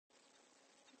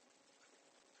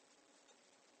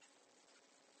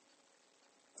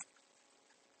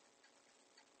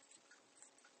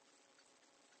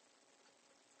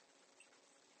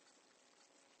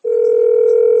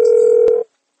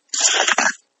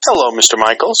Hello, Mr.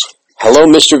 Michaels. Hello,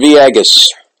 Mr. Viagas.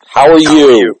 How are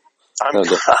you? I'm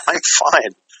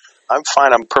fine. I'm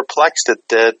fine. I'm perplexed at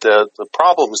the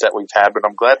problems that we've had, but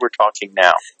I'm glad we're talking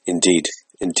now. Indeed.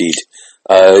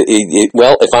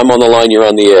 Well, if I'm on the line, you're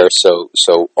on the air, so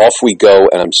off we go,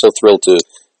 and I'm so thrilled to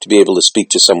be able to speak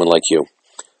to someone like you.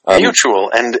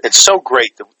 Mutual, and it's so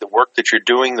great, the work that you're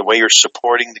doing, the way you're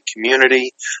supporting the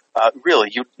community. Really,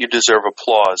 you deserve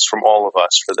applause from all of us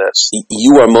for this.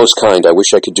 You are most kind. I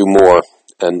wish I could do more,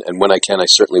 and when I can, I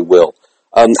certainly will.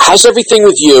 How's everything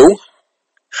with you?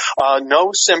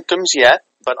 No symptoms yet,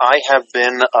 but I have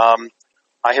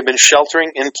been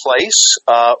sheltering in place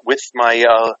with my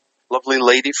lovely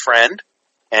lady friend,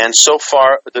 and so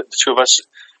far the two of us.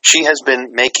 She has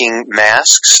been making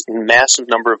masks, a massive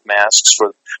number of masks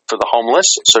for the homeless.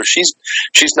 So she's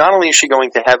not only is she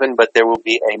going to heaven, but there will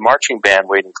be a marching band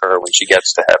waiting for her when she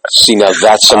gets to heaven. See, now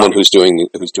that's someone who's doing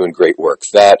great work.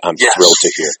 That I'm thrilled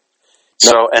to hear.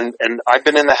 So, and I've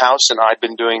been in the house, and I've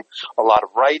been doing a lot of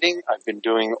writing. I've been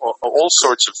doing all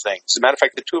sorts of things. As a matter of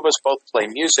fact, the two of us both play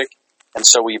music, and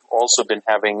so we've also been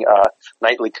having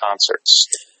nightly concerts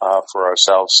for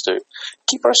ourselves to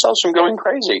keep ourselves from going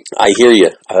crazy. I hear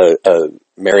you.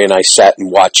 Mary and I sat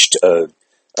and watched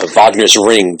Wagner's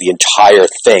Ring, the entire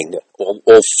thing,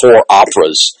 all four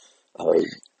operas,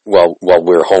 while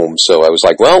we're home. So I was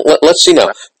like, well, let's see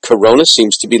now. Corona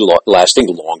seems to be lasting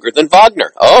longer than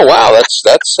Wagner. Oh, wow, that's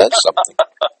something.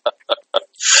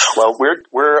 Well,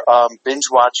 we're binge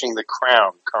watching The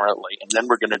Crown currently, and then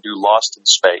we're going to do Lost in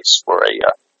Space for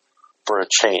a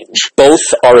change.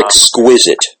 Both are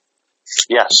exquisite.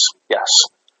 Yes.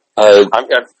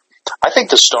 I think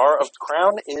the star of The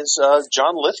Crown is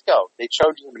John Lithgow. They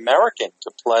chose an American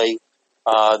to play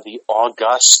the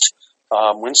august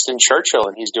Winston Churchill,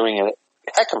 and he's doing a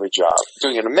heck of a job,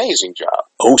 doing an amazing job.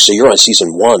 Oh, so you're on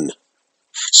season 1.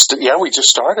 Yeah, we just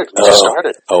started.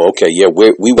 Oh, okay. Yeah,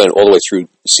 we went all the way through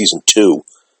season 2.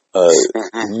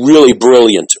 Really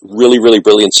brilliant, really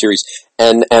brilliant series.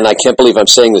 And I can't believe I'm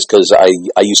saying this because I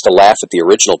used to laugh at the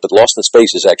original, but Lost in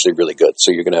Space is actually really good.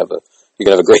 So you're gonna have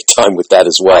a great time with that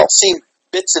as well. I've seen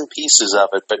bits and pieces of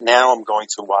it, but now I'm going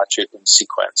to watch it in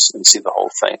sequence and see the whole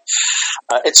thing.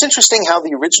 It's interesting how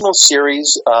the original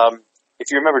series, if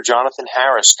you remember, Jonathan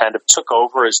Harris kind of took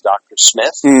over as Dr.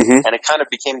 Smith, and it kind of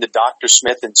became the Dr.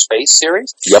 Smith in Space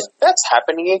series. Yep. That's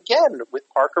happening again with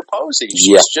Parker Posey.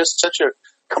 She's just such a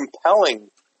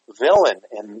compelling villain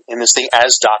in this thing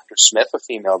as Dr. Smith, a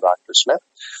female Dr. Smith.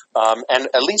 And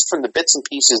at least from the bits and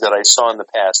pieces that I saw in the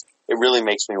past, it really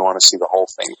makes me want to see the whole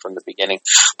thing from the beginning.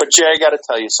 But Jay, I got to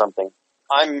tell you something.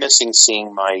 I'm missing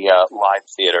seeing my live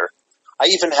theater. I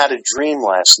even had a dream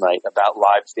last night about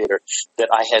live theater that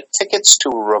I had tickets to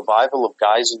a revival of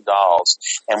Guys and Dolls,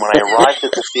 and when I arrived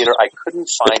at the theater, I couldn't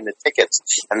find the tickets,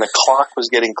 and the clock was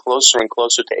getting closer and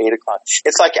closer to 8 o'clock.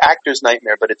 It's like actor's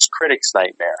nightmare, but it's critic's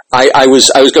nightmare. I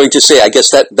was going to say, I guess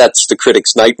that's the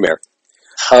critic's nightmare.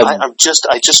 I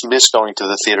just miss going to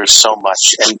the theater so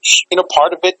much, and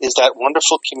part of it is that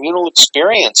wonderful communal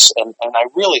experience, and I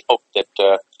really hope that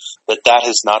that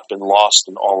has not been lost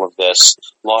in all of this,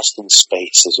 lost in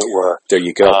space, as it were. There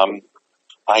you go.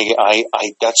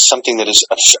 That's something that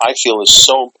I feel is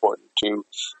so important to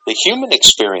the human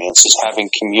experience, is having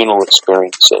communal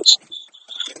experiences,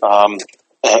 and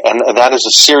that is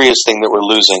a serious thing that we're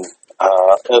losing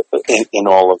in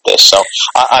all of this. So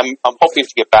I'm hoping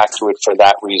to get back to it for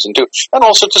that reason too, and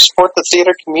also to support the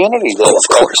theater community. Of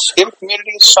course, the theater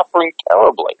community is suffering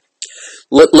terribly.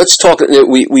 Let's talk.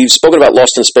 We've spoken about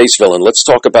Lost in Space villain. Let's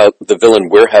talk about the villain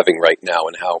we're having right now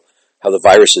and how the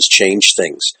virus has changed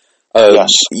things.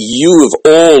 Yes. You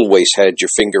have always had your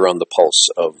finger on the pulse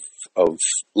of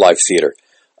live theater.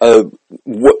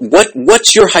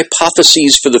 What's your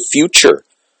hypotheses for the future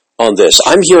on this?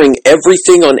 I'm hearing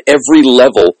everything on every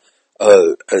level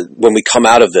when we come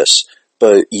out of this.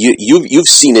 But you've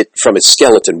seen it from its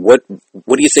skeleton. What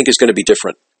do you think is going to be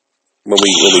different when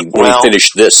we finish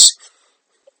this?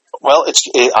 Well,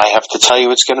 I have to tell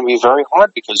you, it's going to be very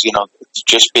hard because,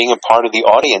 just being a part of the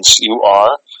audience, you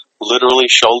are literally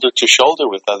shoulder to shoulder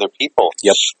with other people.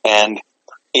 Yep. And,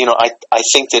 I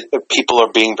think that people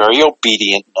are being very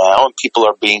obedient now, and people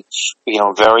are being,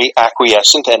 very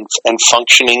acquiescent and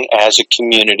functioning as a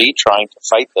community trying to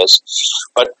fight this.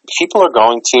 But people are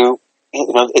going to,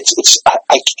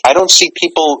 I don't see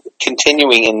people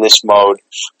continuing in this mode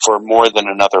for more than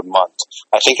another month.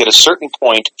 I think at a certain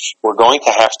point we're going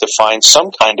to have to find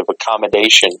some kind of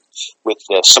accommodation with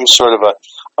this, some sort of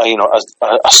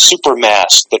a super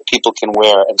mask that people can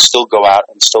wear and still go out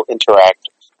and still interact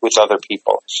with other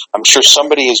people. I'm sure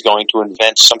somebody is going to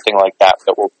invent something like that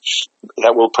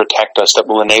will protect us, that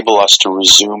will enable us to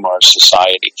resume our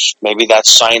society. Maybe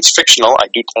that's science fictional. I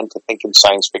do tend to think in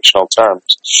science fictional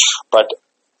terms. But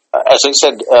as I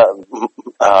said,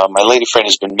 my lady friend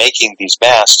has been making these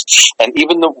masks, and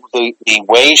even the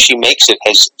way she makes it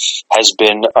has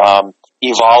been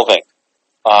evolving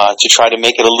to try to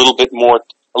make it a little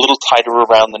tighter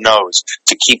around the nose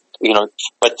to keep,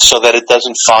 but so that it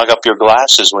doesn't fog up your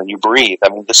glasses when you breathe. I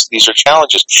mean, these are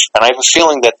challenges, and I have a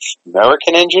feeling that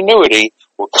American ingenuity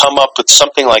will come up with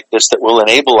something like this that will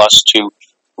enable us to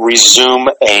resume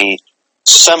a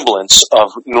semblance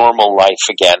of normal life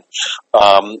again.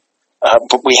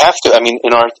 But we have to. I mean,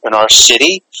 in our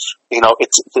city,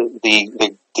 it's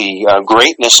the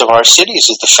greatness of our cities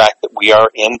is the fact that we are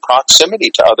in proximity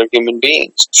to other human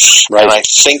beings, right. And I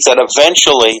think that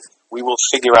eventually we will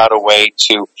figure out a way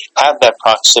to have that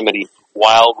proximity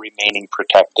while remaining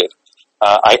protected.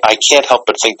 I can't help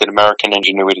but think that American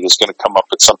ingenuity is going to come up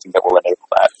with something that will enable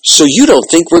that. So you don't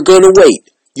think we're going to wait?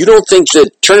 You don't think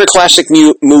that Turner Classic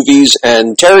Movies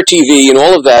and Terror TV and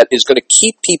all of that is going to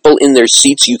keep people in their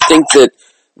seats? You think that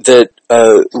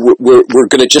we're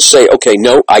going to just say, okay,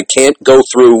 no, I can't go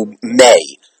through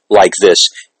May like this,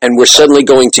 and we're suddenly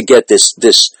going to get this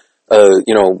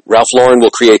Ralph Lauren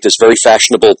will create this very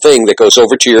fashionable thing that goes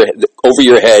over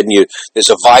your head, and there's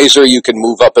a visor you can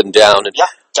move up and down. And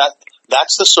yeah,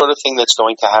 that's the sort of thing that's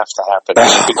going to have to happen.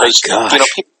 Oh, because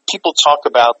people talk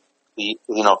about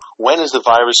when is the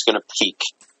virus going to peak?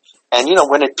 And,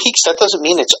 when it peaks, that doesn't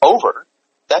mean it's over.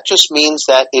 That just means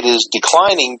that it is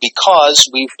declining because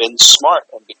we've been smart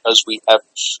and because we have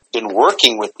been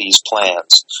working with these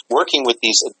plans, working with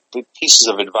these pieces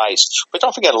of advice. But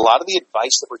don't forget, a lot of the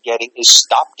advice that we're getting is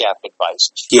stopgap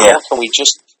advice. Yeah.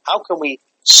 How can we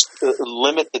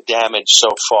limit the damage so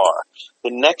far? The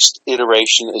next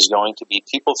iteration is going to be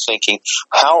people thinking,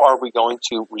 how are we going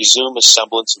to resume a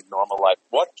semblance of normal life?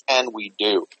 What can we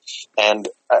do? And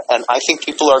I think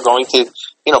people are going to,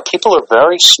 people are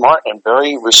very smart and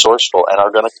very resourceful and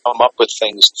are going to come up with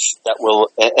things that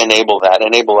will enable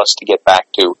us to get back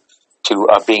to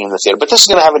being in the theater. But this is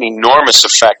going to have an enormous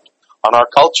effect on our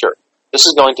culture. This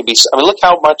is going to be, look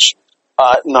how much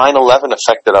 9/11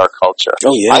 affected our culture.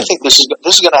 Oh, yeah. I think this is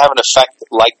going to have an effect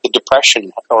like the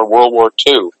Depression or World War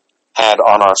II had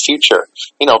on our future.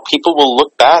 People will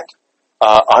look back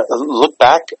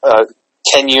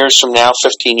 10 years from now,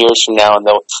 15 years from now, and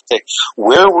they'll say,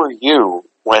 where were you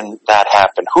when that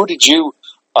happened? Who did you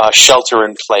shelter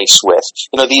in place with?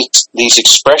 These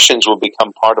expressions will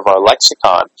become part of our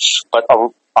lexicon, but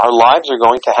our lives are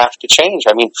going to have to change.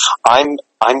 I mean, I'm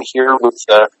here with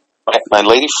my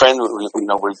lady friend.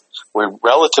 We're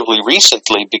relatively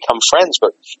recently become friends,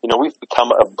 but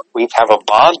we have a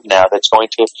bond now that's going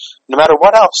to, no matter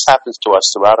what else happens to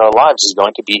us throughout our lives, is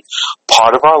going to be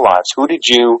part of our lives. Who did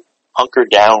you hunker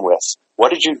down with?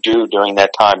 What did you do during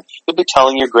that time? You'll be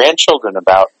telling your grandchildren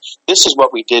about, this is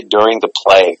what we did during the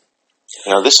plague.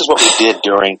 This is what we did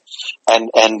during, and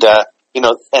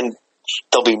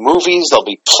there'll be movies, there'll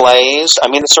be plays. I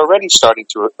mean, it's already starting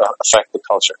to affect the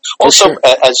culture. Also, sure.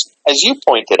 as you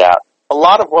pointed out, a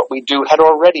lot of what we do had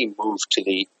already moved to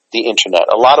the internet.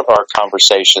 A lot of our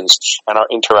conversations and our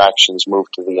interactions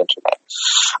moved to the internet.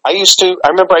 I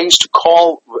remember I used to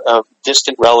call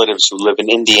distant relatives who live in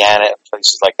Indiana and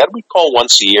places like that. We'd call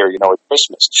once a year, at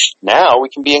Christmas. Now we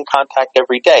can be in contact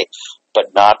every day,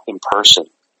 but not in person,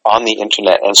 on the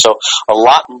internet. And so a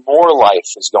lot more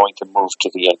life is going to move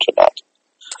to the internet.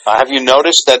 Have you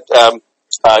noticed that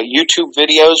YouTube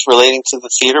videos relating to the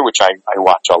theater, which I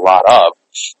watch a lot of,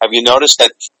 have you noticed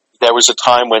that there was a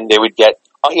time when they would get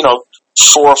 400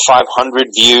 or 500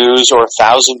 views, or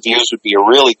 1,000 views would be a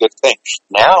really good thing.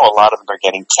 Now a lot of them are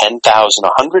getting 10,000,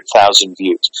 100,000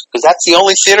 views, because that's the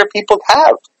only theater people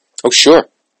have. Oh, sure.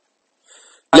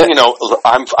 Yeah.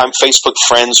 I'm Facebook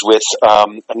friends with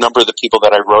a number of the people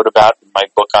that I wrote about in my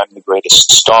book, I'm the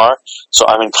Greatest Star. So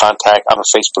I'm in contact. I'm a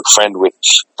Facebook friend with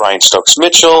Brian Stokes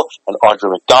Mitchell and Audra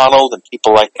McDonald and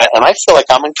people like that. And I feel like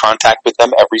I'm in contact with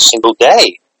them every single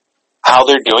day. How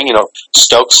they're doing.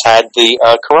 Stokes had the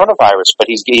coronavirus, but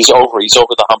he's over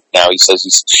the hump now. He says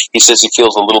he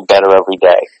feels a little better every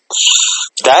day.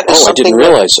 That is I didn't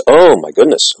realize. Oh my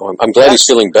goodness. I'm glad he's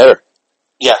feeling better.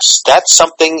 Yes, that's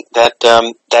something that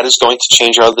is going to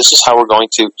change. This is how we're going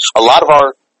to. A lot of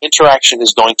our interaction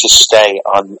is going to stay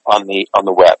on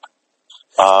the web.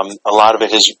 A lot of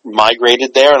it has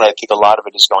migrated there, and I think a lot of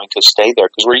it is going to stay there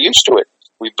because we're used to it.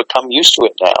 We've become used to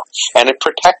it now, and it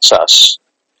protects us.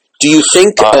 Do you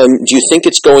think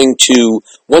it's going to,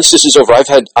 once this is over? I've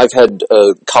had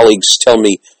colleagues tell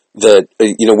me that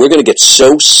we're going to get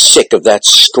so sick of that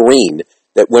screen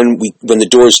that when the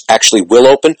doors actually will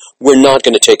open, we're not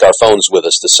going to take our phones with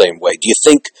us the same way. Do you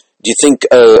think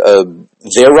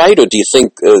they're right, or do you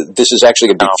think this is actually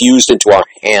going to be fused into our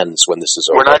hands when this is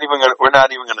over? We're not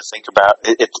even going to think about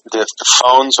it. The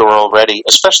phones are already,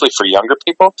 especially for younger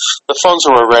people, the phones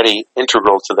are already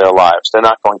integral to their lives. They're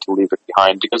not going to leave it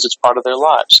behind because it's part of their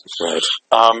lives. Right.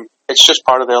 It's just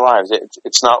part of their lives.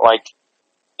 It's not like,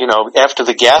 after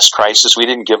the gas crisis, we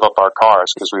didn't give up our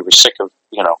cars because we were sick of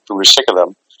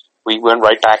them. We went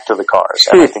right back to the cars,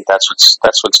 and I think that's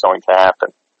what's going to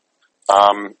happen.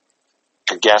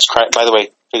 By the way,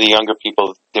 for the younger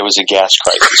people, there was a gas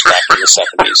crisis back in the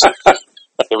 70s.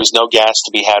 There was no gas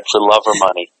to be had for love or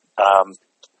money.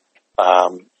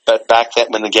 But back then,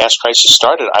 when the gas crisis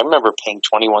started, I remember paying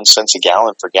 21 cents a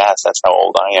gallon for gas. That's how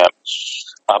old I am.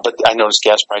 But I noticed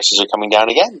gas prices are coming down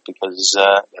again because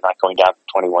they're not going down to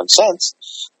 21 cents.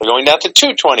 They're going down to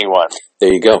 $2.21.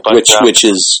 There you go. But, which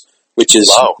is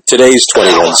low. Today's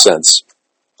 21 cents.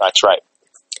 That's right.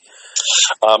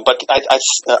 But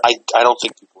I don't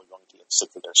think people are going to get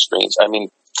sick of their screens. I mean,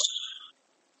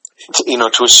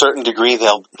 to a certain degree,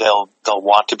 they'll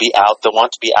want to be out. They'll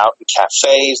want to be out in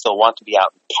cafes. They'll want to be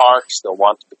out in parks. They'll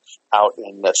want to be out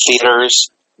in the theaters,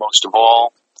 most of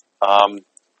all.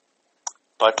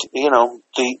 But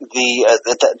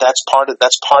that's part of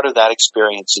that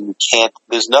experience, and you can't.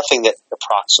 There's nothing that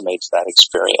approximates that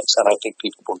experience, and I think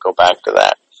people will go back to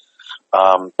that.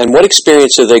 And what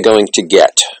experience are they going to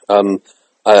get?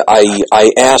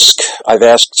 I've asked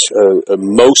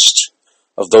most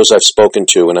of those I've spoken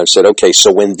to, and I've said, okay,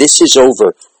 so when this is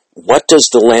over, what does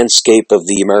the landscape of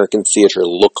the American theater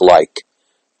look like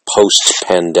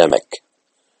post-pandemic?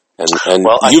 And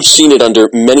you've seen it under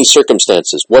many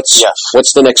circumstances. What's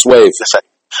the next wave?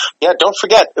 Yeah, don't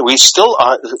forget, we still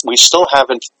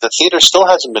haven't. The theater still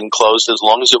hasn't been closed as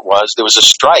long as it was. There was a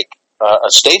strike, a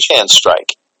stagehand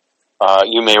strike.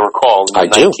 You may recall in the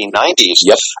 1990s,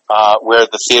 where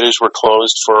the theaters were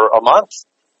closed for a month.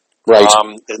 Right.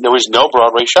 There was no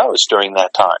Broadway shows during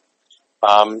that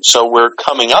time. So we're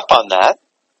coming up on that.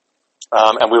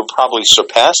 And we'll probably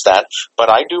surpass that. But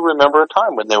I do remember a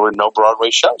time when there were no Broadway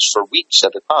shows for weeks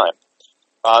at a time.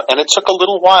 And it took a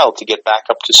little while to get back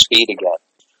up to speed again.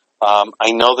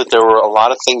 I know that there were a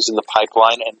lot of things in the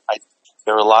pipeline, and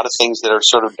there are a lot of things that are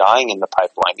sort of dying in the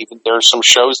pipeline. Even there are some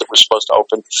shows that were supposed to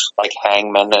open, like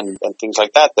Hangmen and things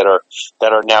like that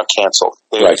are now canceled.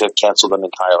 They've canceled them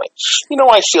entirely.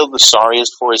 I feel the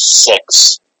sorriest for is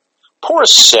Six. Poor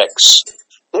Six.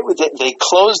 They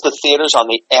closed the theaters on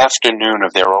the afternoon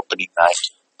of their opening night.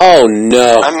 Oh,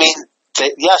 no. I mean,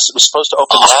 yes, it was supposed to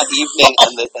open that evening,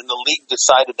 and the league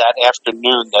decided that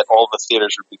afternoon that all the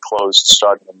theaters would be closed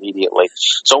starting immediately.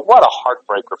 So what a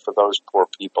heartbreaker for those poor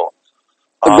people.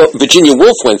 Well, Virginia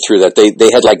Woolf went through that. They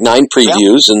had like 9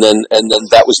 previews, and then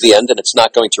that was the end, and it's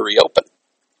not going to reopen.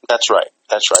 That's right.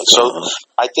 So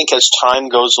I think as time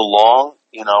goes along,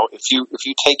 if you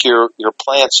take your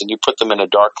plants and you put them in a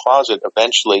dark closet,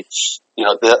 eventually,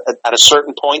 at a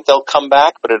certain point they'll come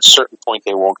back, but at a certain point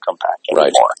they won't come back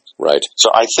anymore. Right.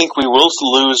 So I think we will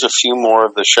lose a few more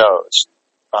of the shows.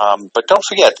 But don't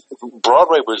forget,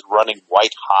 Broadway was running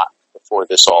white hot before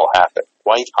this all happened.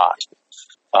 White hot.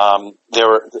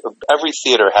 Every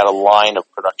theater had a line of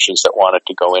productions that wanted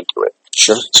to go into it.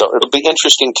 Sure. So it'll be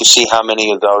interesting to see how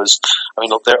many of those. I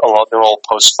mean, they're all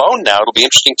postponed now. It'll be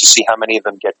interesting to see how many of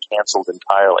them get canceled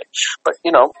entirely. But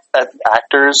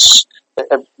actors,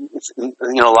 a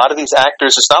lot of these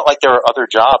actors, it's not like there are other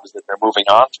jobs that they're moving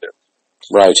on to.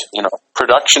 Right.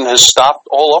 Production has stopped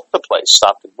all over the place.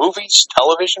 Stopped in movies,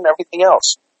 television, everything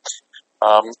else.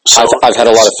 So I've had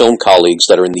a lot of film colleagues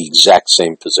that are in the exact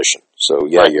same position. So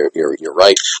yeah, right. You're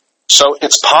right. So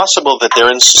it's possible that they're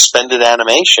in suspended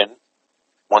animation.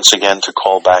 Once again, to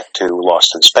call back to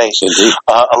Lost in Space, Indeed.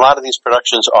 A lot of these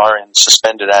productions are in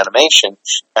suspended animation,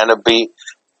 and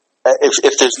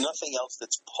if there's nothing else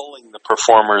that's pulling the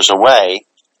performers away,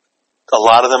 a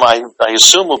lot of them, I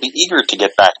assume, will be eager to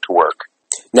get back to work.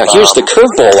 Now, here's the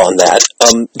curveball on that.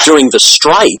 During the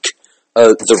strike,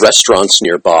 the restaurants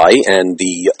nearby and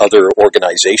the other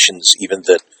organizations, even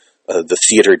that the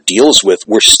theater deals with,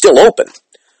 were still open.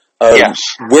 Yes.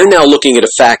 We're now looking at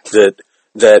a fact that,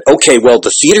 okay, well,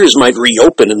 the theaters might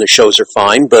reopen and the shows are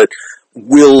fine, but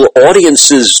will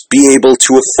audiences be able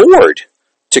to afford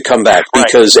to come back? Right.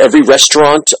 Because every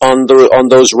restaurant on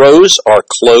those rows are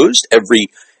closed, every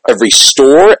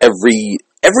store,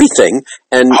 everything,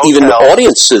 and hotels, even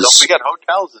audiences. Don't forget,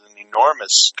 hotels is an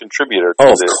enormous contributor to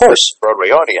of course. The Broadway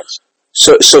audience.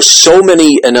 So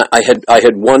many, and I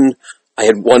had one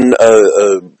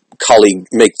colleague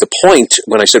make the point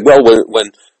when I said, well,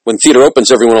 when theater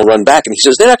opens, everyone will run back. And he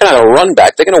says, they're not going to run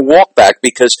back. They're going to walk back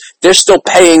because they're still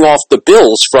paying off the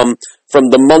bills from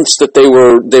the months that they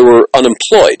were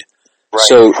unemployed.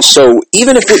 Right. So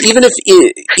even if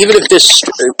this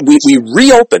we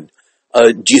reopen,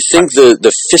 do you think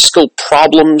the fiscal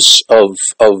problems of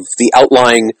the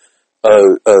outlying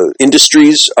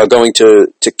industries are going to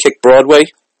kick Broadway?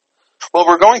 Well,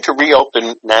 we're going to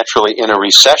reopen naturally in a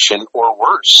recession or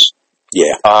worse.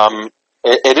 Yeah.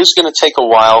 It is going to take a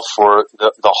while for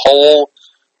the whole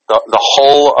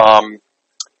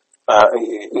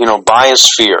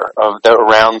biosphere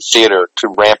around theater to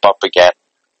ramp up again.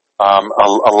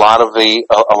 A lot of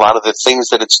the things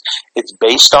that it's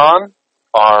based on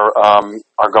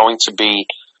are going to be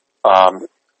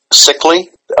sickly,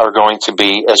 are going to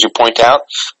be, as you point out.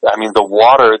 I mean, the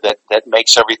water that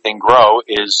makes everything grow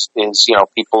is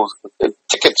people's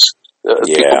tickets.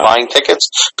 People buying tickets,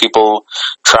 people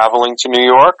traveling to New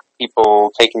York,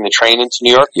 people taking the train into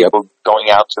New York, people going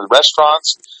out to the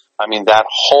restaurants. I mean, that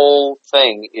whole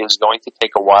thing is going to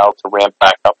take a while to ramp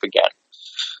back up again.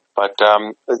 But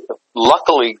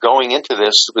luckily, going into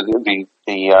this, the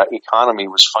economy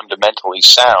was fundamentally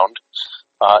sound.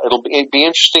 It'd be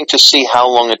interesting to see how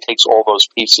long it takes all those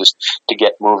pieces to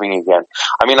get moving again.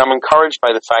 I mean, I'm encouraged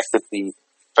by the fact that the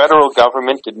federal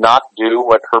government did not do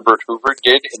what Herbert Hoover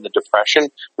did in the Depression,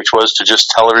 which was to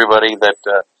just tell everybody that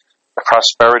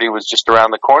prosperity was just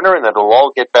around the corner and that it'll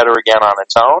all get better again on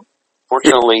its own.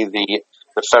 Fortunately, the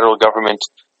federal government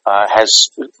has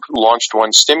launched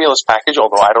one stimulus package,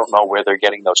 although I don't know where they're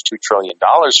getting those $2 trillion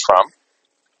from.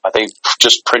 Are they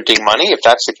just printing money? If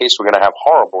that's the case, we're going to have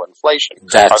horrible inflation.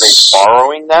 Are they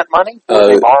borrowing that money? Where are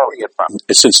they borrowing it from?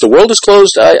 Since the world is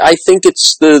closed, I think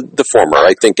it's the former.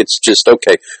 I think it's just,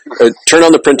 okay, turn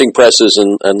on the printing presses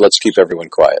and let's keep everyone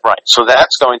quiet. Right. So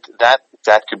that's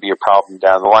that could be a problem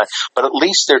down the line. But at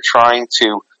least they're trying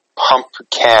to pump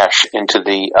cash into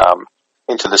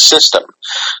the system.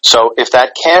 So if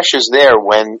that cash is there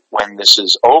when this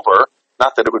is over,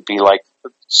 not that it would be like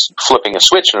flipping a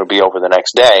switch and it would be over the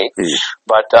next day,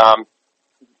 but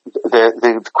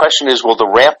the question is, will the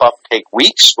ramp up take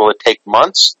weeks, will it take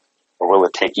months, or will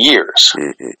it take years?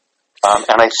 Mm-hmm.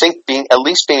 And I think being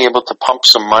able to pump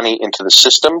some money into the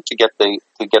system to get the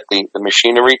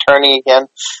machinery turning again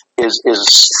is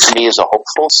to me is a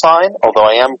hopeful sign, although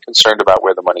I am concerned about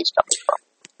where the money's coming from.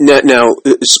 Now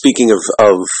speaking of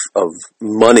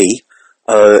money,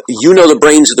 you know the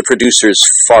brains of the producers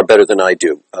far better than I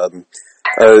do.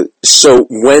 So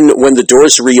when the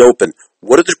doors reopen,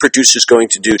 what are the producers going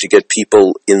to do to get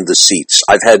people in the seats?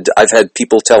 I've had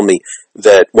people tell me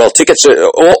that, well,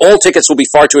 all tickets will be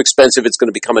far too expensive. It's going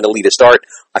to become an elitist art.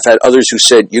 I've had others who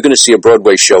said you're going to see a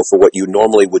Broadway show for what you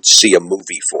normally would see a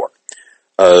movie for,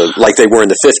 like they were in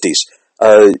the 50s.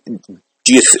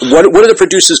 What are the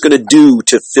producers going to do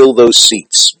to fill those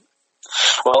seats?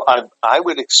 Well, I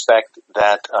would expect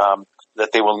that the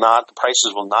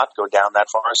prices will not go down that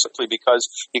far, simply because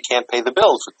you can't pay the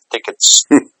bills with the tickets.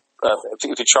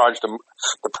 If you charged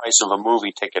the price of a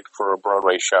movie ticket for a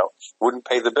Broadway show, it wouldn't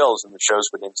pay the bills and the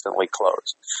shows would instantly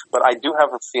close. But I do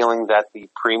have a feeling that the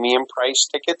premium price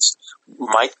tickets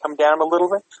might come down a little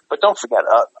bit. But don't forget,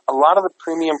 a lot of the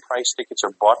premium price tickets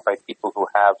are bought by people who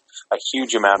have a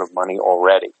huge amount of money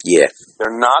already. Yeah,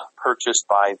 they're not purchased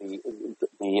by the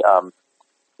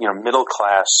middle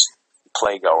class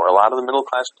playgoer. A lot of the middle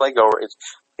class playgoer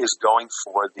is going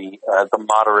for the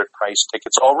moderate price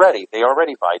tickets already. They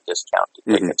already buy discounted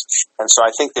tickets. And so I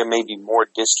think there may be more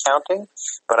discounting,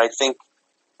 but I think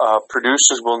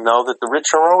producers will know that the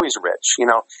rich are always rich. You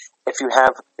know, if you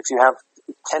have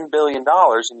 $10 billion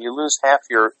and you lose half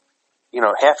your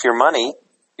money,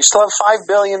 you still have $5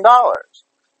 billion.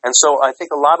 And so I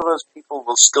think a lot of those people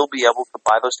will still be able to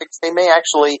buy those tickets. They may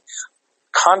actually,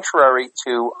 contrary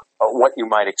to what you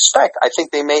might expect, I think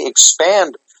they may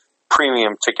expand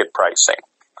premium ticket pricing.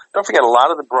 Don't forget, a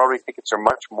lot of the Broadway tickets are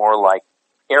much more like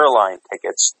airline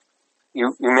tickets.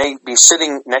 You may be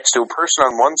sitting next to a person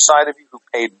on one side of you who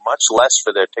paid much less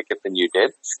for their ticket than you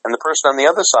did, and the person on the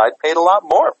other side paid a lot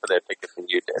more for their ticket than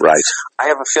you did. Right. I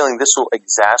have a feeling this will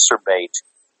exacerbate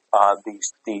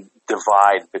the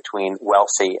divide between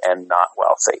wealthy and not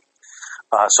wealthy.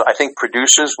 So I think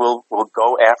producers will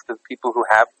go after the people who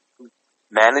have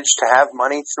managed to have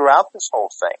money throughout this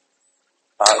whole thing.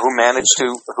 Who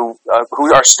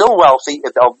are still wealthy,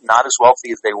 though not as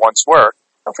wealthy as they once were.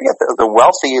 Don't forget, the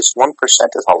wealthiest 1%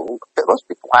 those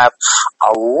people have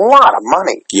a lot of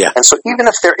money. Yeah. And so even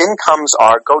if their incomes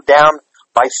go down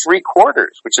by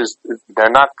 3/4, which is, they're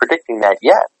not predicting that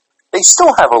yet, they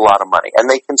still have a lot of money, and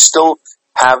they can still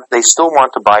they still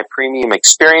want to buy premium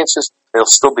experiences, they'll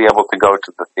still be able to go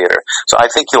to the theater. So I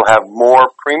think you'll have more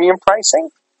premium pricing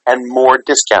and more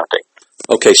discounting.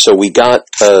 Okay, so we got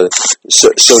so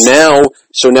now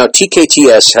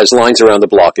TKTS has lines around the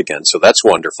block again, so that's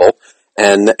wonderful.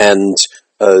 And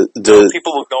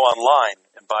people will go online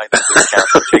and buy the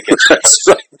discounted tickets because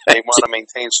they want to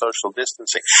maintain social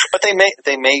distancing. But they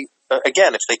may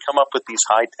again, if they come up with these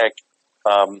high tech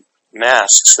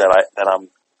masks that I'm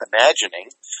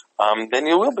imagining, then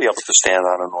you will be able to stand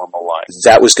on a normal line.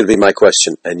 That was going to be my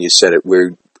question, and you said it.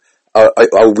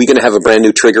 Are we going to have a brand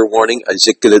new trigger warning? Is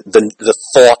it going to, the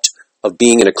thought of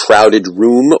being in a crowded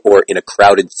room or in a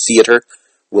crowded theater,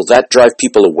 will that drive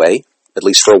people away, at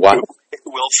least for a while? It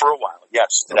will for a while,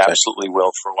 yes. It absolutely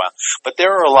will for a while. But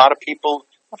there are a lot of people,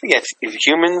 don't forget,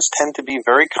 humans tend to be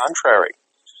very contrary.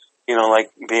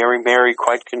 Like very, very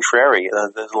quite contrary.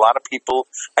 There's a lot of people,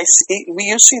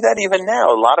 you see that even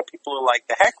now. A lot of people are like,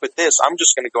 the heck with this, I'm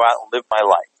just going to go out and live my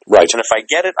life. Right. And if I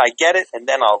get it, I get it, and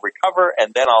then I'll recover,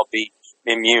 and then I'll be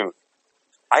immune.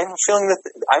 I have a feeling that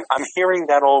I'm hearing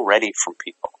that already from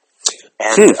people.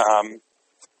 And,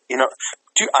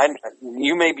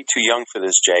 you may be too young for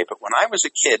this, Jay, but when I was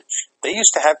a kid, they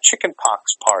used to have chicken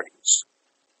pox parties.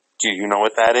 Do you know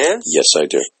what that is? Yes, I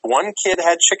do. One kid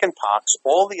had chicken pox.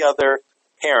 All the other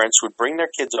parents would bring their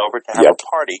kids over to have a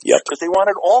party because they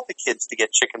wanted all the kids to get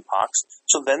chicken pox,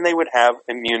 so then they would have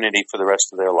immunity for the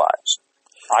rest of their lives.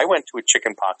 I went to a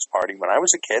chicken pox party when I was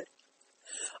a kid,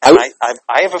 and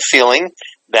I have a feeling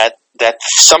that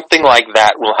something like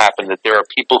that will happen, that there are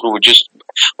people who would just,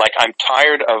 like, I'm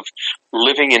tired of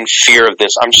living in fear of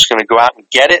this. I'm just going to go out and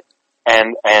get it.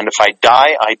 And if I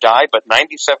die, I die. But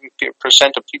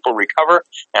 97% of people recover,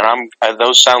 and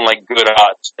those sound like good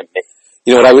odds to me.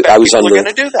 You know what? I was on going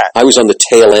to do that. I was on the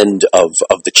tail end of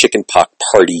the chicken pox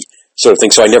party sort of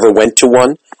thing, so I never went to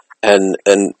one. And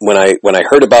when I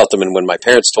heard about them, and when my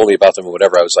parents told me about them, or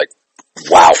whatever, I was like,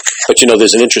 wow. But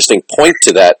there's an interesting point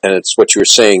to that, and it's what you were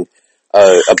saying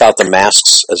about the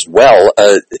masks as well.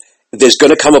 There's going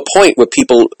to come a point where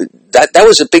people that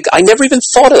was a big. I never even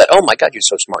thought of that. Oh my God, you're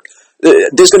so smart.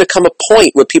 There's going to come a point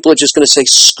where people are just going to say,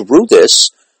 screw this.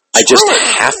 I just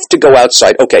have to go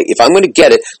outside. Okay, if I'm going to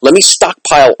get it, let me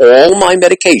stockpile all my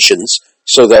medications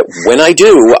so that when I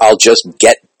do, I'll just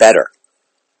get better.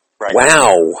 Right.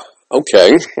 Wow.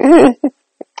 Okay.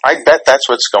 I bet that's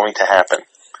what's going to happen.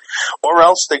 Or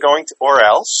else,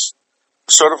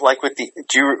 sort of like with do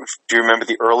you remember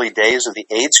the early days of the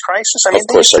AIDS crisis? I mean,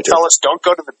 they used to tell us, don't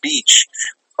go to the beach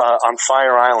on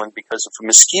Fire Island, because if a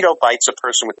mosquito bites a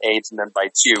person with AIDS and then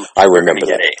bites you, you're going to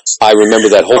get AIDS. I remember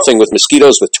that whole thing with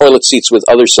mosquitoes, with toilet seats, with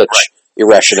other such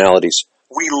irrationalities.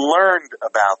 We learned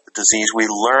about the disease. We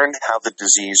learned how the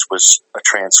disease was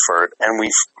transferred, and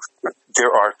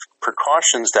there are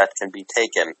precautions that can be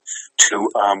taken to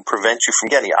prevent you from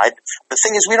getting it. The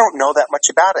thing is, we don't know that much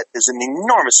about it. There's an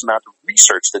enormous amount of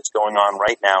research that's going on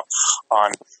right now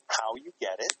on how you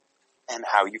get it and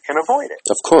how you can avoid it.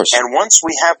 Of course. And once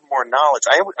we have more knowledge,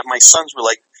 my sons were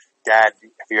like, Dad,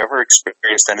 have you ever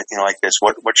experienced anything like this?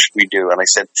 What should we do? And I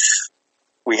said,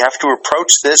 we have to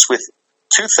approach this with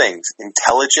two things: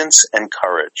 intelligence and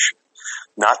courage.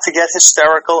 Not to get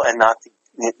hysterical and not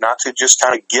to just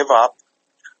kind of give up.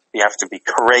 You have to be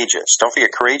courageous. Don't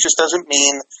forget, courageous doesn't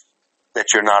mean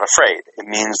that you're not afraid. It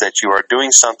means that you are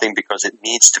doing something because it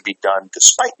needs to be done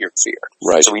despite your fear.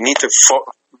 Right. So we need to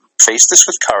face this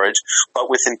with courage, but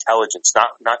with intelligence,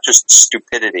 not just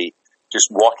stupidity, just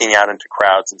walking out into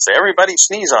crowds and say, everybody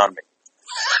sneeze on me.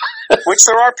 Which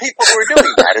there are people who are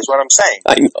doing that, is what I'm saying.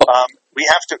 I know. We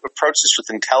have to approach this with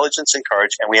intelligence and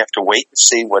courage, and we have to wait and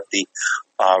see what the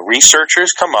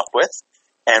researchers come up with.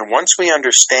 And once we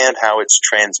understand how it's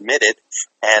transmitted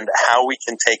and how we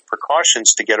can take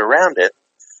precautions to get around it,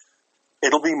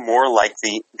 it'll be more like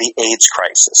the AIDS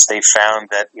crisis. They found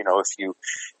that,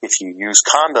 if you use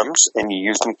condoms and you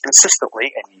use them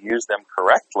consistently and you use them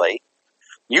correctly,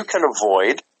 you can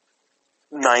avoid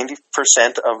 90%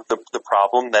 of the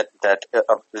problem that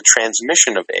of the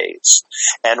transmission of AIDS.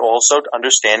 And also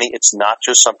understanding it's not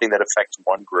just something that affects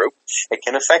one group. It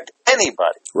can affect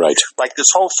anybody. Right. Like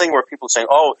this whole thing where people saying,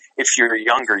 oh, if you're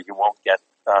younger, you won't get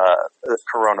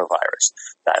coronavirus.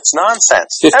 That's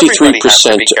nonsense.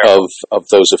 53% of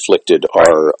those afflicted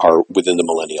are within the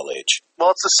millennial age.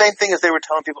 Well, it's the same thing as they were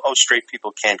telling people, oh, straight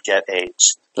people can't get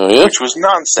AIDS. Oh, yeah? Which was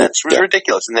nonsense. It was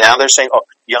ridiculous. And now they're saying, oh,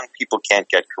 young people can't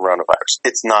get coronavirus.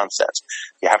 It's nonsense.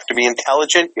 You have to be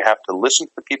intelligent. You have to listen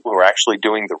to the people who are actually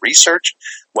doing the research,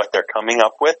 what they're coming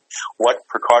up with, what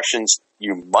precautions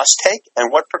you must take,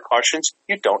 and what precautions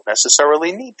you don't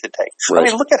necessarily need to take. Right. I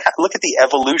mean, look at the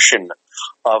evolution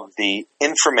of the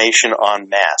information on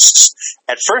masks.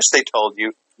 At first they told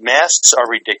you masks are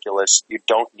ridiculous. You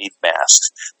don't need masks.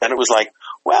 Then it was like,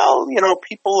 well,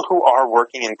 people who are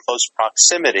working in close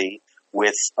proximity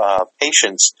with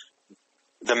patients,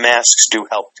 the masks do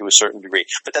help to a certain degree.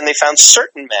 But then they found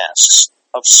certain masks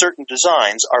of certain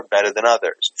designs are better than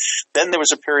others. Then there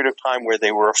was a period of time where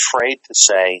they were afraid to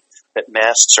say that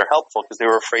masks are helpful because they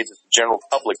were afraid that the general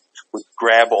public would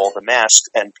grab all the masks,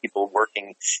 and people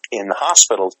working in the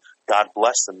hospitals, God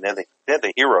bless them, they're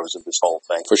the heroes of this whole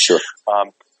thing. For sure.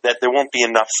 That there won't be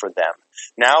enough for them.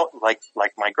 Now, like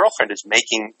my girlfriend is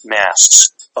making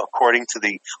masks according to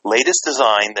the latest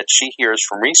design that she hears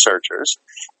from researchers,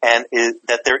 and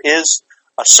that there is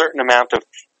a certain amount of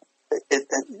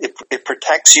it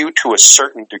protects you to a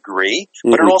certain degree,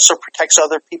 but it also protects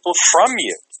other people from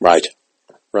you. Right.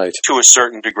 To a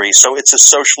certain degree. So it's a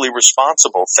socially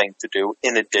responsible thing to do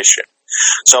in addition.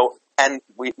 So, and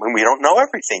we don't know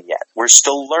everything yet. We're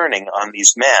still learning on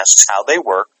these masks, how they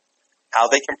work, how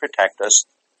they can protect us,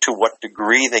 to what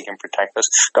degree they can protect us.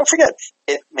 Don't forget,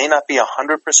 it may not be 100%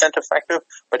 effective,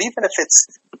 but even if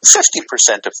it's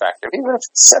 50% effective, even if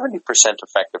it's 70%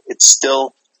 effective, it's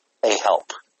still a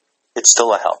help. It's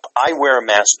still a help. I wear a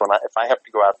mask if I have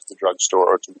to go out to the drugstore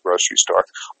or to the grocery store.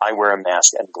 I wear a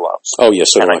mask and gloves. Oh,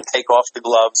 yes, so and do I take off the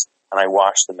gloves and I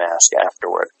wash the mask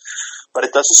afterward. But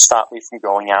it doesn't stop me from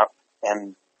going out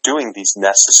and doing these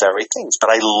necessary things. But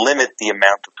I limit the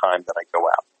amount of time that I go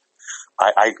out.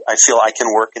 I feel I can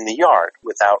work in the yard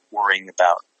without worrying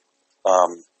about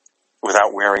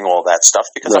without wearing all that stuff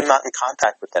because I'm not in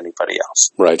contact with anybody else.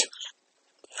 Right.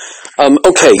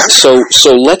 Okay, so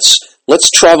let's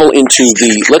travel into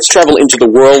the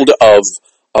world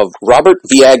of Robert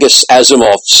Viagas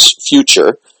Asimov's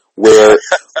future, where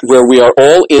we are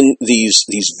all in these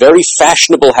very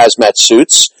fashionable hazmat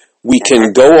suits. We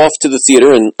can go off to the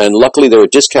theater, and luckily there are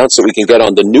discounts that we can get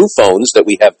on the new phones that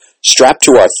we have strapped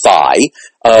to our thigh,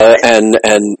 and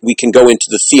we can go into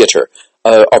the theater.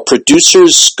 Are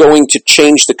producers going to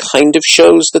change the kind of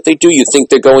shows that they do? You think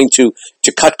they're going to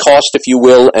cut cost, if you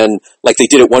will, and like they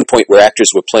did at one point where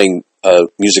actors were playing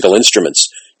musical instruments?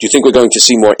 Do you think we're going to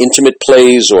see more intimate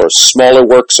plays or smaller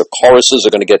works, or choruses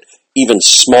are going to get even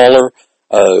smaller?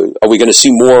 Are we going to see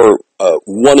more 1-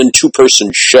 and 2-person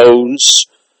shows?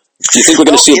 Do you think we're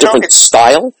going to see a different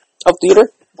style of theater?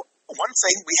 One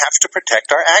thing, we have to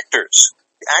protect our actors.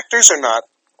 Actors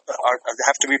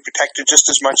have to be protected just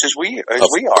as much as we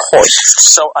are. Course.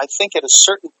 So I think at a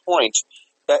certain point,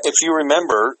 that if you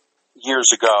remember years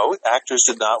ago, actors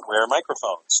did not wear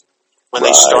microphones. When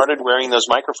they started wearing those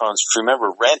microphones, if you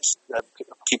remember Rent, a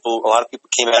lot of people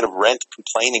came out of Rent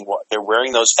complaining they're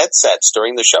wearing those headsets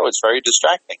during the show. It's very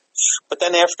distracting. But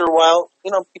then after a while,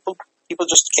 people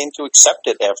just came to accept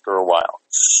it after a while.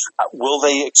 Will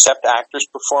they accept actors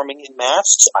performing in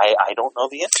masks? I don't know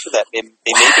the answer to that. They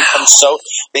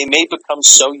may become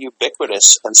so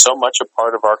ubiquitous and so much a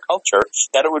part of our culture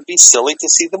that it would be silly to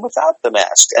see them without the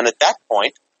mask. And at that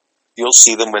point, you'll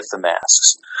see them with the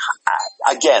masks.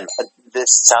 Again,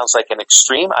 this sounds like an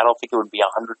extreme. I don't think it would be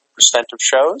 100% of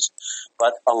shows,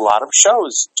 but a lot of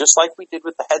shows, just like we did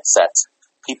with the headsets,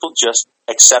 people just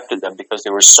accepted them because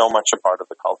they were so much a part of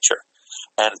the culture.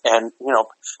 And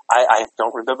I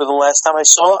don't remember the last time I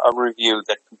saw a review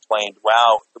that complained,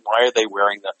 wow, why are they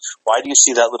why do you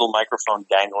see that little microphone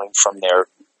dangling from their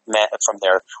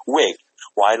wig?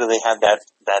 Why do they have that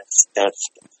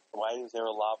why is there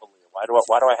a lavalier? Why do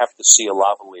I have to see a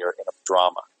lavalier in a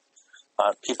drama?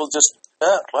 People just,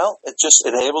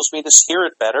 it enables me to hear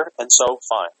it better, and so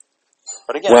fine.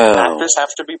 But again, actors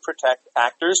have to be protected.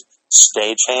 Actors,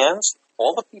 stagehands,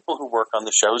 all the people who work on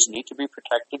the shows need to be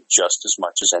protected just as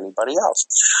much as anybody else.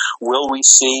 Will we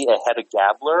see a Hedda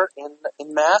Gabler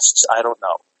in masks? I don't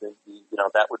know.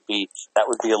 That would be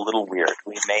a little weird.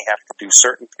 We may have to do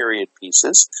certain period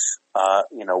pieces,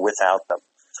 without them.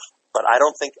 But I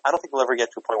don't think we'll ever get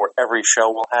to a point where every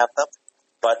show will have them.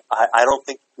 But I don't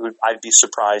think I'd be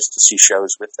surprised to see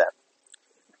shows with them.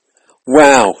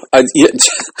 Wow. I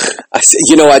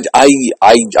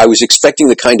was expecting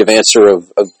the kind of answer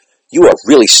of you are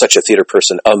really such a theater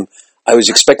person. I was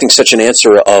expecting such an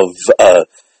answer of,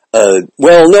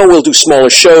 well, no, we'll do smaller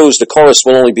shows. The chorus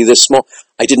will only be this small.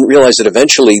 I didn't realize that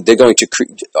eventually they're going to,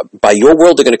 by your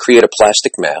world, they're going to create a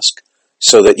plastic mask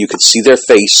so that you can see their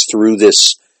face through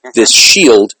this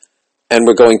shield, and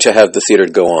we're going to have the theater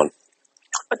go on.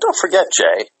 But don't forget,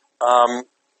 Jay,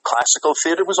 classical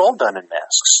theater was all done in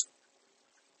masks.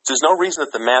 There's no reason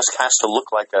that the mask has to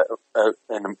look like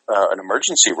an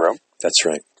emergency room. That's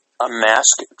right.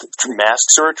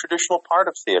 Masks are a traditional part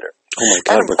of theater. Oh my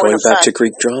God, we're going back to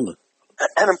Greek drama.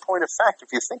 And in point of fact, if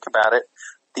you think about it,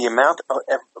 the amount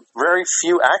of very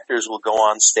few actors will go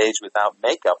on stage without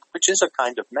makeup, which is a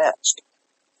kind of mask.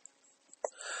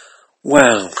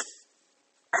 Wow.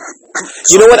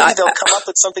 So you know what? They'll come up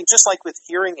with something just like with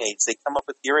hearing aids. They come up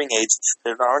with hearing aids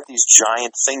that aren't these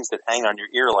giant things that hang on your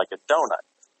ear like a donut.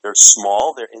 They're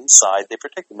small, they're inside, they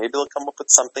protect you. Maybe they'll come up with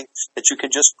something that you can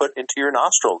just put into your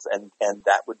nostrils, and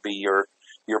that would be your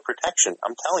protection.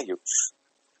 I'm telling you,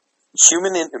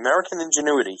 American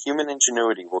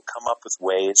ingenuity will come up with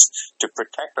ways to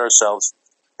protect ourselves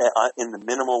in the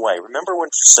minimal way. Remember when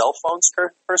cell phones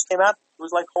first came out? It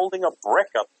was like holding a brick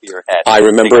up to your head. I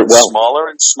remember it well. Smaller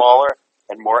and smaller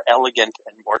and more elegant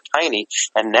and more tiny.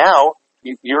 And now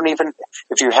you don't even,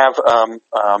 if you have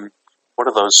what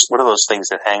are those things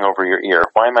that hang over your ear?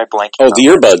 Why am I blanking? Oh, the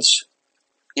earbuds.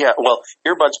 Yeah, well,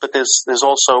 earbuds, but there's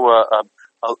also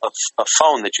a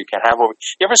phone that you can have over.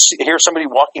 You ever hear somebody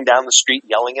walking down the street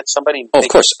yelling at somebody? Oh, of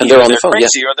course, and they're on the phone.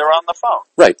 Crazy, yeah. Or they're on the phone.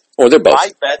 Right, or they're both.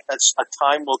 I bet a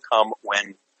time will come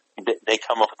when they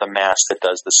come up with a mask that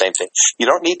does the same thing. You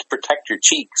don't need to protect your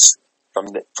cheeks from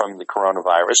the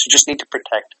coronavirus. You just need to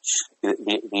protect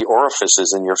the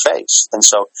orifices in your face, and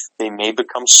so they may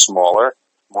become smaller,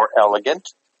 more elegant,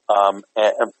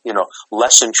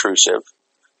 less intrusive,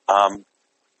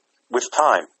 with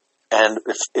time. And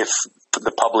if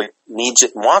the public needs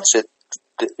it and wants it,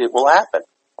 it will happen.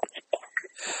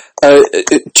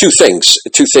 Two things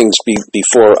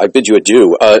before I bid you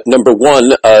adieu. Number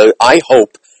one, I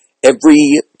hope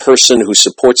every person who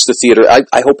supports the theater,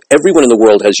 I hope everyone in the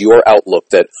world has your outlook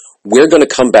that we're going to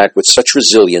come back with such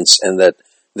resilience, and that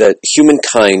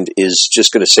humankind is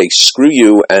just going to say, screw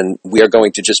you, and we are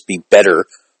going to just be better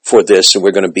for this, and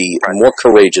we're going to be more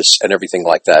courageous and everything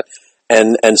like that.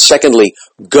 And secondly,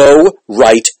 go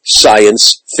write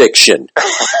science fiction.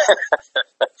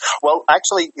 Well,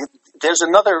 actually, there's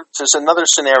another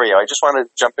scenario. I just want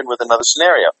to jump in with another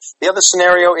scenario. The other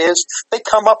scenario is they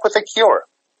come up with a cure.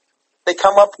 They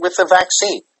come up with a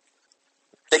vaccine.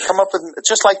 They come up with,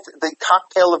 just like the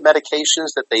cocktail of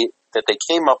medications that they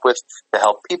came up with to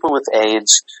help people with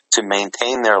AIDS to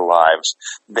maintain their lives.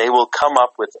 They will come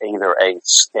up with either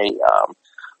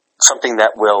something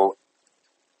that will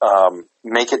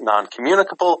make it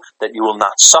non-communicable, that you will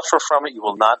not suffer from it, you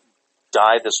will not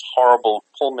die this horrible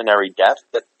pulmonary death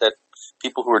that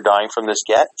people who are dying from this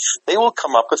get. They will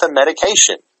come up with a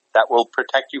medication that will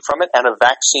protect you from it, and a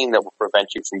vaccine that will prevent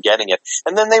you from getting it.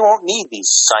 And then they won't need these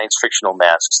science fictional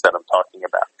masks that I'm talking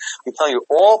about. I'm telling you,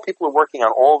 all people are working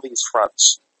on all these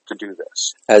fronts to do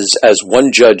this. As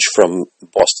one judge from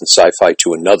Boston Sci-Fi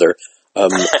to another,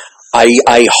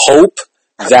 I hope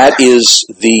that is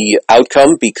the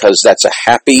outcome, because that's a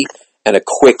happy and a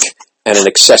quick and an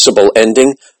accessible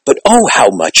ending. But oh, how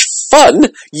much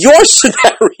fun your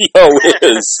scenario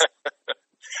is!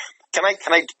 Can I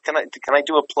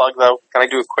do a plug though? Can I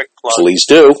do a quick plug? Please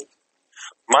do.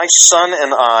 My son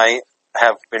and I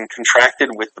have been contracted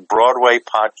with the Broadway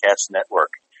Podcast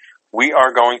Network. We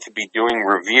are going to be doing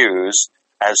reviews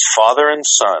as father and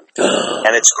son,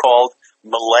 and it's called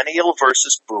Millennial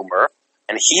versus Boomer.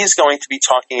 And he's going to be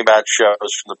talking about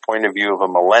shows from the point of view of a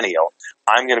millennial.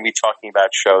 I'm going to be talking about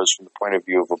shows from the point of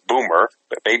view of a boomer,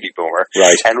 a baby boomer.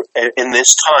 Right. And in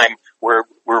this time, we're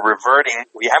reverting.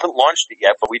 We haven't launched it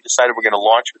yet, but we decided we're going to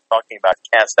launch with talking about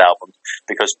cast albums,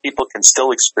 because people can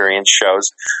still experience shows,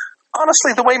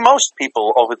 honestly, the way most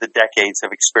people over the decades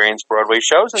have experienced Broadway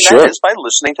shows, and that is by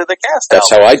listening to the cast album.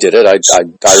 That's how I did it. I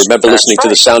remember listening to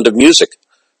The Sound of Music.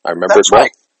 I remember it well.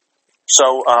 Right. So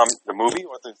the movie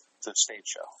or the stage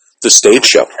show? The stage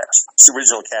show. The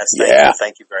original cast.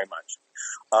 Thank you very much.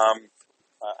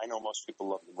 I know most people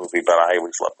love the movie, but I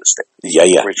always love the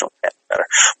original cast better.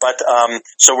 But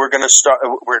so we're going to start.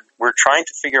 We're trying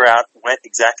to figure out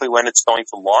exactly when it's going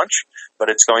to launch, but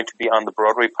it's going to be on the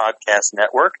Broadway Podcast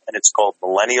Network, and it's called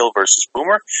Millennial versus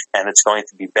Boomer, and it's going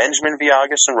to be Benjamin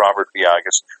Viagas and Robert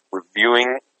Viagas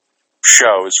reviewing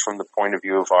shows from the point of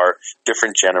view of our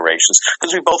different generations,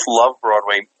 because we both love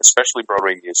Broadway, especially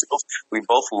Broadway musicals. We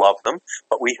both love them,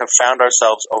 but we have found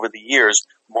ourselves over the years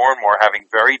more and more having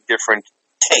very different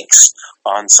takes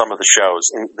on some of the shows,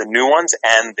 the new ones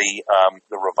and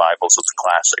the revivals of the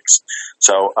classics.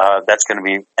 So that's going to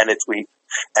be,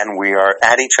 and we are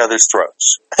at each other's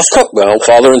throats. Well,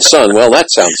 father and son. Well, that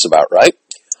sounds about right.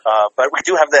 But we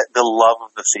do have the love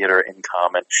of the theater in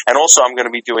common. And also I'm going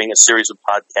to be doing a series of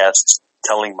podcasts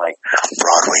telling my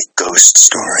Broadway ghost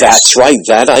stories. That's right.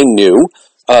 That I knew.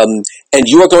 And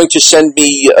you are going to send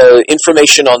me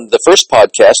information on the first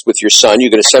podcast with your son.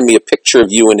 You're going to send me a picture of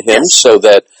you and him so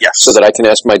that I can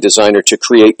ask my designer to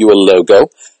create you a logo.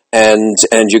 and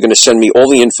you're going to send me all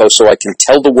the info so I can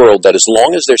tell the world that as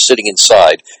long as they're sitting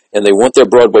inside and they want their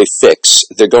Broadway fix,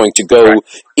 they're going to go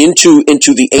into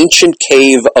the ancient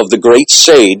cave of the great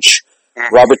sage,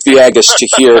 Robert Viagas, to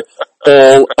hear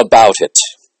all about it.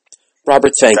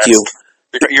 Robert, thank you.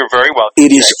 You're very welcome.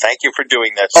 It is. Thank you for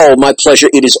doing this. Oh, my pleasure.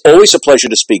 It is always a pleasure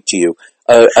to speak to you.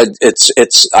 I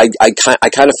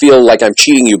kind of feel like I'm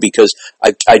cheating you because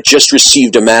I just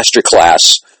received a master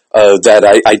class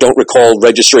that I don't recall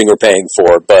registering or paying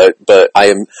for, but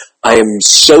I am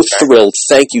so thrilled.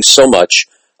 Thank you so much.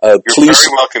 You're Please,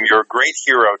 very welcome. You're a great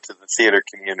hero to the theater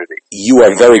community. You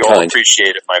are very we all kind.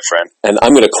 Appreciate it, my friend. And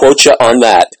I'm going to quote you on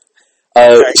that.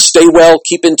 Stay well.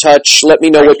 Keep in touch. Let me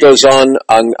know what goes on.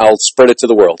 I'll spread it to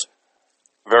the world.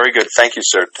 Very good. Thank you,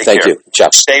 sir. Take care. Thank you. Ciao.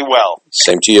 Stay well.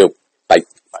 Same to you. Bye.